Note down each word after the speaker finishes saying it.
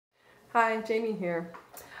Hi, Jamie here.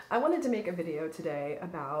 I wanted to make a video today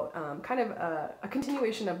about kind of a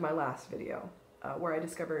continuation of my last video where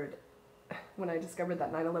when I discovered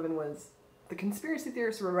that 9/11 was, the conspiracy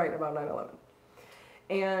theorists were right about 9/11.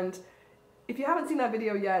 And if you haven't seen that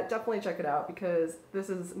video yet, definitely check it out because this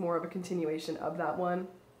is more of a continuation of that one.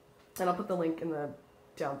 And I'll put the link in the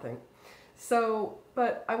down thing.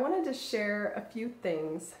 But I wanted to share a few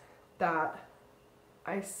things that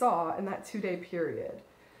I saw in that 2-day period.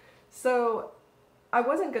 So I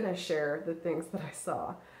wasn't going to share the things that I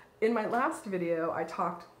saw. In my last video, I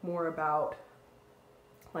talked more about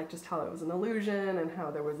like just how it was an illusion and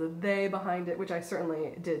how there was a they behind it, which I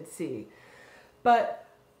certainly did see. But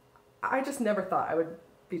I just never thought I would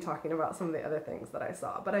be talking about some of the other things that I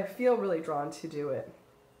saw, but I feel really drawn to do it.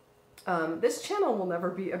 This channel will never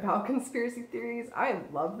be about conspiracy theories. I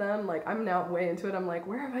love them. Like, I'm now way into it. I'm like,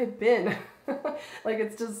 where have I been? Like,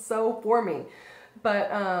 it's just so for me. But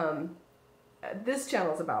this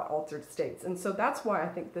channel is about altered states. And so that's why I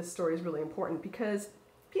think this story is really important, because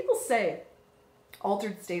people say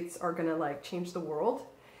altered states are going to like change the world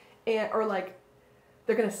or like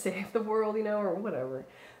they're going to save the world, you know, or whatever.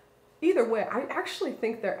 Either way, I actually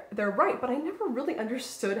think they're right, but I never really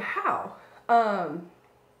understood how.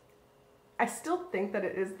 I still think that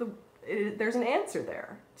there's an answer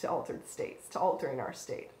there to altered states, to altering our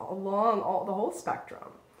state along the whole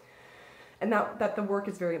spectrum. And that the work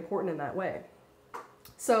is very important in that way.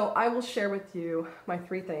 So I will share with you my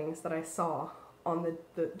 3 things that I saw on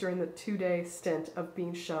during the 2-day stint of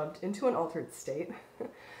being shoved into an altered state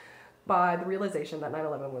by the realization that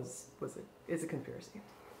 9/11 is a conspiracy.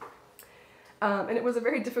 And it was a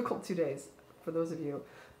very difficult 2 days for those of you,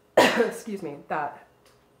 excuse me, that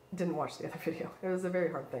didn't watch the other video. It was a very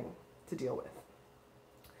hard thing to deal with.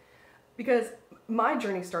 Because my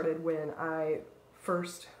journey started when I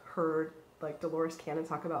first heard like Dolores Cannon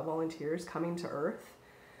talk about volunteers coming to Earth.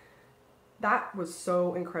 That was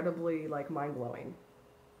so incredibly like mind-blowing.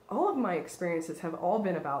 All of my experiences have all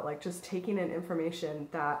been about like just taking in information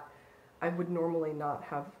that I would normally not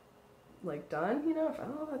have like done, you know,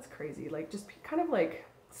 oh, that's crazy. Like just kind of like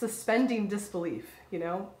suspending disbelief, you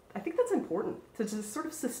know? I think that's important to just sort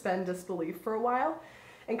of suspend disbelief for a while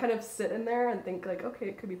and kind of sit in there and think like, okay,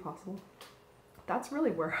 it could be possible. That's really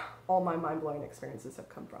where all my mind-blowing experiences have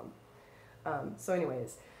come from. So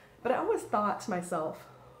anyways, but I always thought to myself,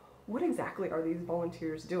 what exactly are these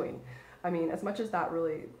volunteers doing? I mean, as much as that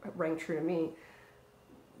really rang true to me,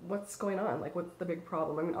 what's going on? Like, what's the big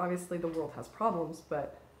problem? I mean, obviously the world has problems,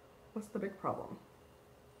 but what's the big problem?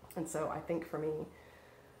 And so I think for me,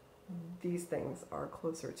 these things are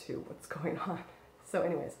closer to what's going on. So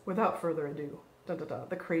anyways, without further ado,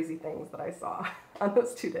 the crazy things that I saw on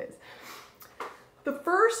those 2 days. The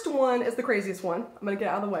first one is the craziest one. I'm gonna get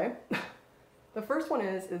out of the way. The first one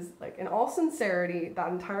is like, in all sincerity, that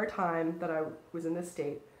entire time that I was in this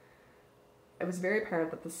state, it was very apparent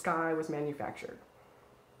that the sky was manufactured.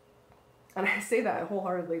 And I say that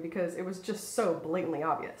wholeheartedly because it was just so blatantly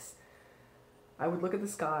obvious. I would look at the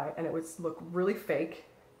sky and it would look really fake.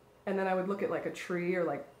 And then I would look at like a tree or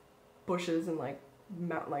like bushes and like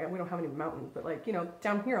mountain, like we don't have any mountains, but like, you know,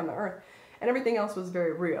 down here on the earth, and everything else was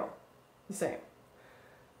very real, the same.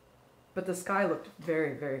 But the sky looked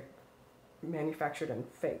very, very manufactured and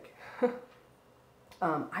fake.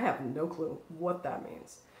 I have no clue what that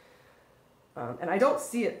means. And I don't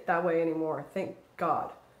see it that way anymore, thank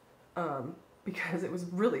God, because it was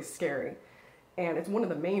really scary. And it's one of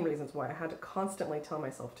the main reasons why I had to constantly tell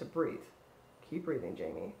myself to breathe. Keep breathing,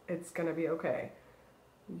 Jamie. It's gonna be okay.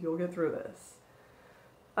 You'll get through this.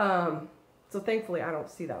 So thankfully I don't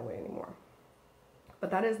see that way anymore. But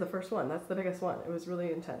that is the first one. That's the biggest one. It was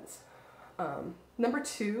really intense. Number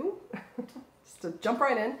 2, just to jump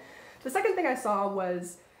right in, the second thing I saw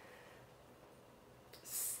was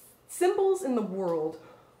symbols in the world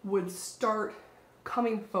would start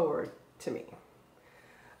coming forward to me.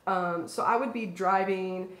 So I would be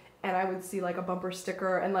driving and I would see like a bumper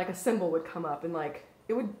sticker and like a symbol would come up and like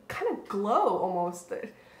it would kind of glow almost.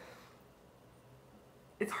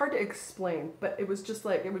 It's hard to explain, but it was just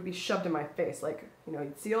like it would be shoved in my face. Like, you know,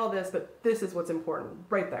 you'd see all this, but this is what's important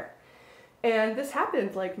right there. And this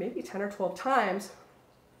happened like maybe 10 or 12 times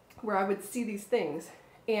where I would see these things.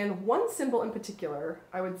 And one symbol in particular,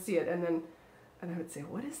 I would see it and I would say,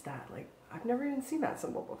 what is that? Like, I've never even seen that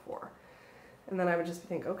symbol before. And then I would just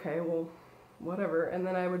think, okay, well, whatever. And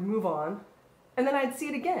then I would move on. And then I'd see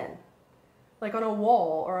it again. Like on a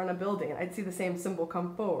wall or on a building, I'd see the same symbol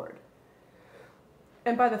come forward.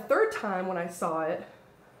 And by the 3rd time when I saw it,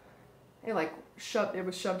 it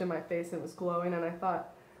was shoved in my face and it was glowing. And I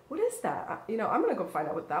thought, what is that? You know, I'm going to go find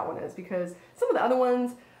out what that one is, because some of the other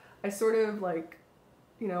ones, I sort of like,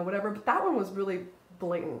 whatever, but that one was really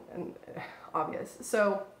blatant and obvious.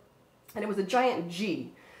 So, and it was a giant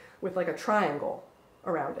G with like a triangle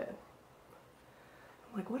around it.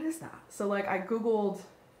 I'm like, what is that? So like I Googled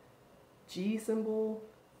G symbol,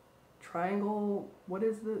 triangle, what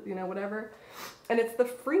is the, whatever. And it's the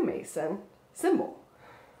Freemason symbol.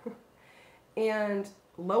 And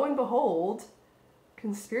lo and behold,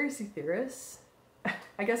 conspiracy theorists,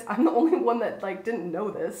 I guess I'm the only one that like didn't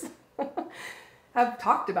know this, have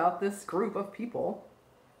talked about this group of people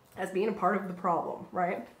as being a part of the problem,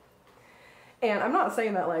 right? And I'm not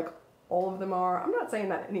saying that like all of them are, I'm not saying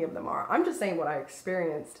that any of them are, I'm just saying what I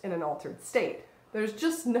experienced in an altered state. There's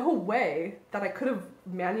just no way that I could have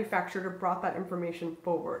manufactured or brought that information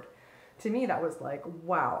forward. To me, that was like,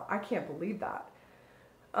 wow, I can't believe that.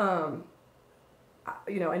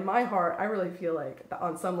 In my heart, I really feel like that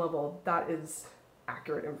on some level, that is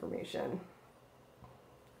accurate information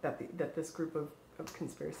that this group of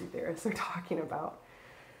conspiracy theorists are talking about.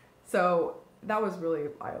 So that was really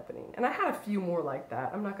eye-opening. And I had a few more like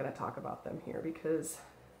that. I'm not going to talk about them here because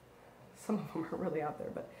some of them are really out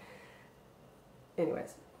there. But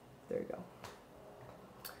anyways, there you go.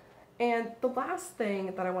 And the last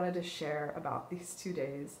thing that I wanted to share about these 2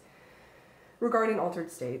 days regarding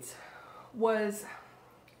altered states was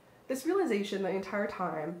this realization the entire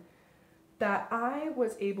time that I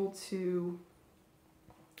was able to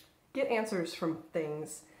get answers from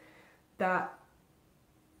things that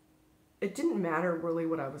it didn't matter really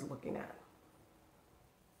what I was looking at.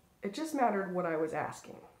 It just mattered what I was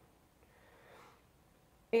asking.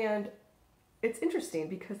 And it's interesting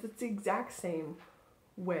because it's the exact same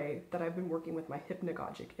way that I've been working with my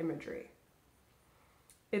hypnagogic imagery.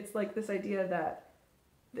 It's like this idea that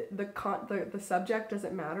the subject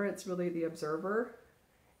doesn't matter, it's really the observer.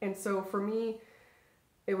 And so for me,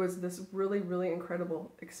 it was this really, really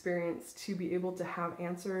incredible experience to be able to have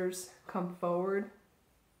answers come forward,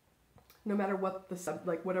 no matter what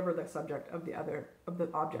whatever the subject of the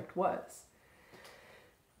object was.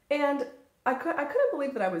 And I couldn't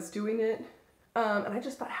believe that I was doing it, and I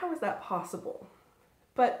just thought, how is that possible?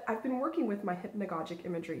 But I've been working with my hypnagogic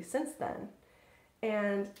imagery since then,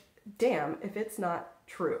 and damn if it's not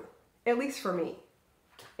true, at least for me.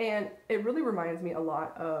 And it really reminds me a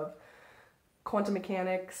lot of quantum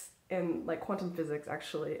mechanics and like quantum physics,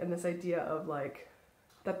 actually, and this idea of like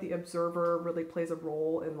that the observer really plays a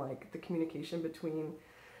role in like the communication between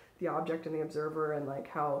the object and the observer, and like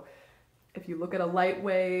how if you look at a light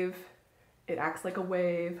wave, it acts like a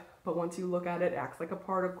wave, but once you look at it, it acts like a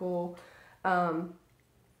particle.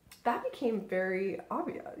 That became very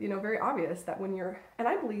obvious that when you're, and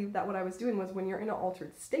I believe that what I was doing was when you're in an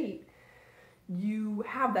altered state, you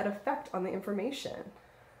have that effect on the information.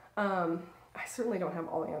 I certainly don't have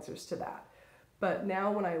all the answers to that. But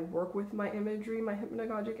now when I work with my imagery, my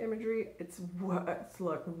hypnagogic imagery, it's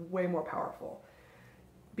like way more powerful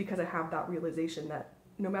because I have that realization that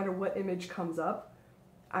no matter what image comes up,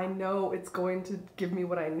 I know it's going to give me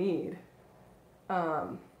what I need.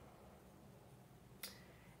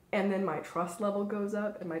 And then my trust level goes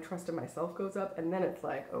up and my trust in myself goes up, and then it's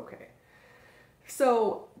like, okay.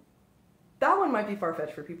 So that one might be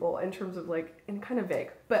far-fetched for people in terms of like, and kind of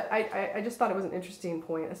vague, but I just thought it was an interesting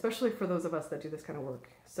point, especially for those of us that do this kind of work.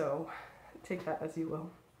 So take that as you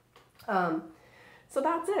will. So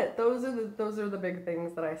that's it. Those are the big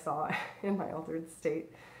things that I saw in my altered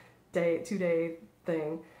state 2-day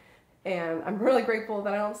thing. And I'm really grateful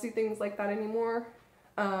that I don't see things like that anymore.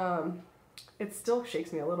 It still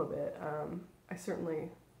shakes me a little bit. I certainly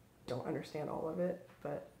don't understand all of it,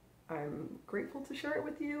 but I'm grateful to share it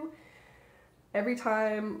with you. Every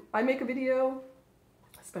time I make a video,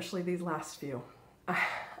 especially these last few,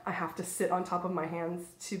 I have to sit on top of my hands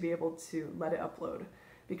to be able to let it upload,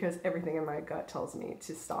 because everything in my gut tells me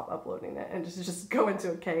to stop uploading it and just go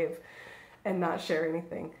into a cave and not share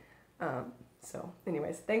anything. So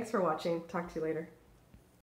anyways, thanks for watching. Talk to you later.